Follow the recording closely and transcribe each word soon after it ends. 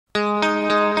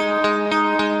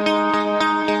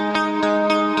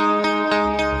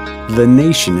The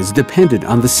nation is dependent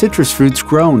on the citrus fruits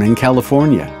grown in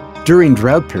California. During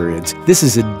drought periods, this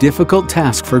is a difficult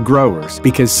task for growers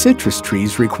because citrus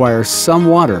trees require some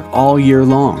water all year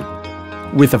long.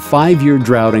 With a 5-year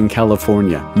drought in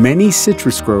California, many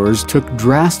citrus growers took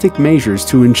drastic measures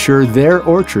to ensure their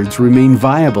orchards remain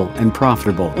viable and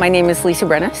profitable. My name is Lisa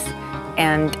Brennis,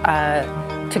 and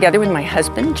together with my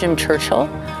husband, Jim Churchill,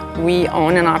 we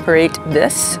own and operate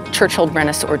this Churchill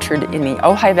Brennis orchard in the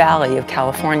Ojai Valley of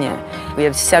California. We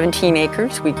have 17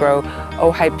 acres. We grow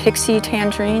Ojai Pixie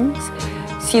tangerines,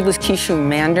 seedless Kishu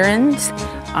mandarins,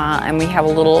 and we have a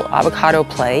little avocado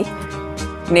play.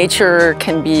 Nature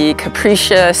can be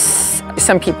capricious.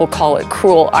 Some people call it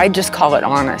cruel. I just call it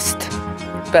honest.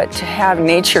 But to have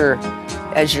nature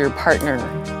as your partner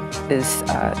is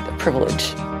a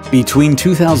privilege. Between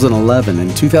 2011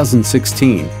 and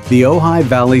 2016, the Ojai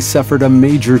Valley suffered a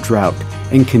major drought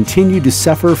and continued to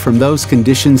suffer from those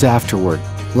conditions afterward.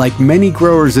 Like many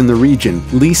growers in the region,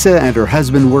 Lisa and her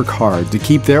husband work hard to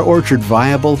keep their orchard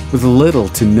viable with little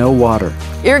to no water.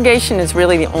 Irrigation is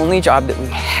really the only job that we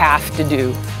have to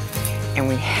do, and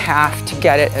we have to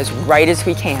get it as right as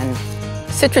we can.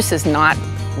 Citrus is not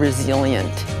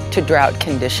resilient to drought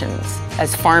conditions.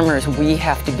 As farmers, we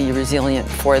have to be resilient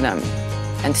for them.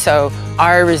 And so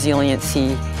our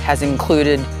resiliency has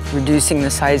included reducing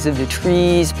the size of the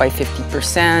trees by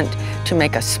 50% to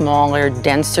make a smaller,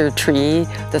 denser tree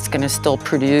that's going to still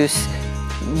produce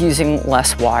using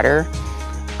less water.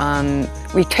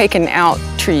 We've taken out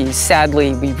trees.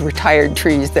 Sadly, we've retired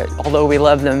trees that, although we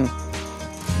love them,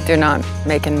 they're not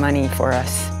making money for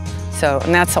us.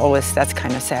 And that's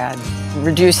kind of sad.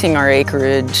 Reducing our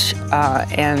acreage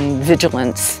and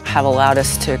vigilance have allowed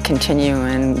us to continue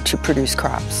and to produce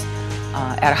crops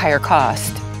at a higher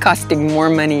cost, costing more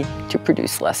money to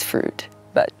produce less fruit,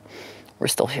 but we're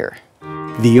still here.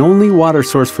 The only water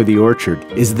source for the orchard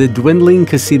is the dwindling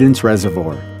Casitas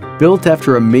Reservoir. Built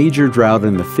after a major drought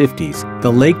in the 50s,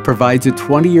 the lake provides a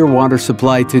 20-year water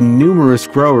supply to numerous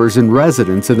growers and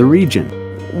residents of the region.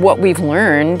 What we've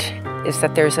learned is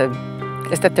that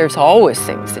there's always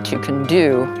things that you can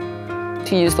do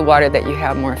to use the water that you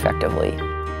have more effectively.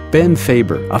 Ben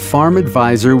Faber, a farm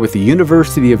advisor with the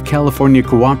University of California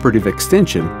Cooperative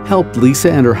Extension, helped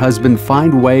Lisa and her husband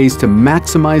find ways to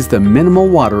maximize the minimal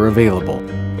water available.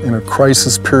 In a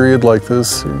crisis period like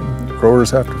this,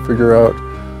 growers have to figure out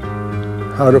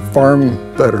how to farm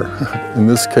better. In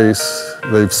this case,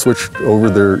 they've switched over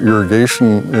their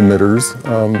irrigation emitters.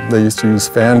 They used to use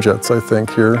fan jets, I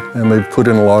think, here, and they've put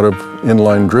in a lot of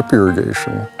inline drip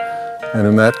irrigation. And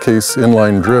in that case,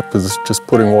 inline drip is just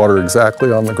putting water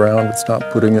exactly on the ground. It's not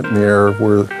putting it in the air.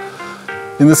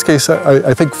 In this case,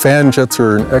 I think fan jets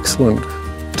are an excellent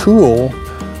tool,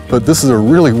 but this is a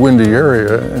really windy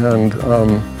area, and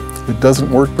it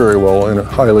doesn't work very well in a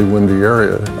highly windy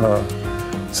area.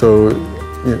 So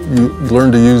you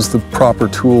learn to use the proper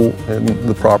tool in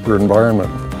the proper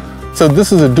environment. So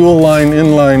this is a dual line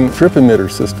inline drip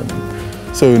emitter system.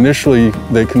 So initially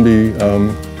they can be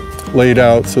laid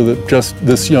out so that just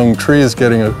this young tree is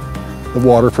getting the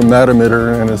water from that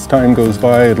emitter, and as time goes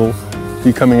by it'll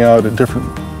be coming out at different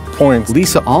points.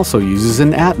 Lisa also uses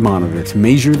an AT monitor to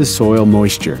measure the soil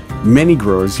moisture. Many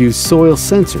growers use soil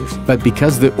sensors, but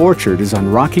because the orchard is on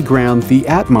rocky ground, the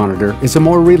AT monitor is a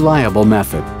more reliable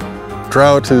method.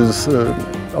 Drought is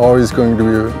always going to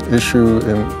be an issue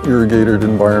in irrigated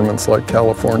environments like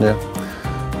California.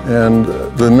 And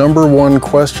the number one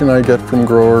question I get from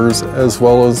growers, as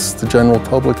well as the general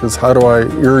public, is how do I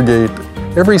irrigate?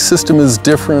 Every system is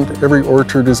different, every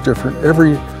orchard is different,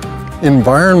 every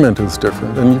environment is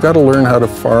different, and you've got to learn how to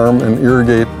farm and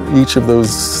irrigate each of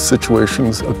those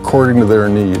situations according to their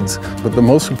needs. But the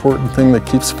most important thing that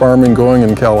keeps farming going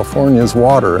in California is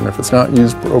water, and if it's not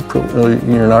used appropriately,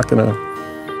 you're not going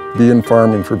to be in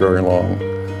farming for very long.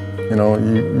 You know,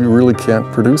 you really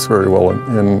can't produce very well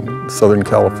in Southern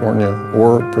California,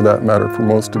 or for that matter, for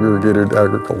most of irrigated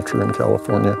agriculture in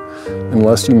California,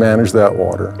 unless you manage that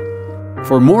water.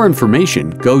 For more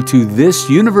information, go to this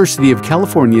University of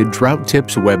California Drought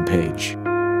Tips webpage.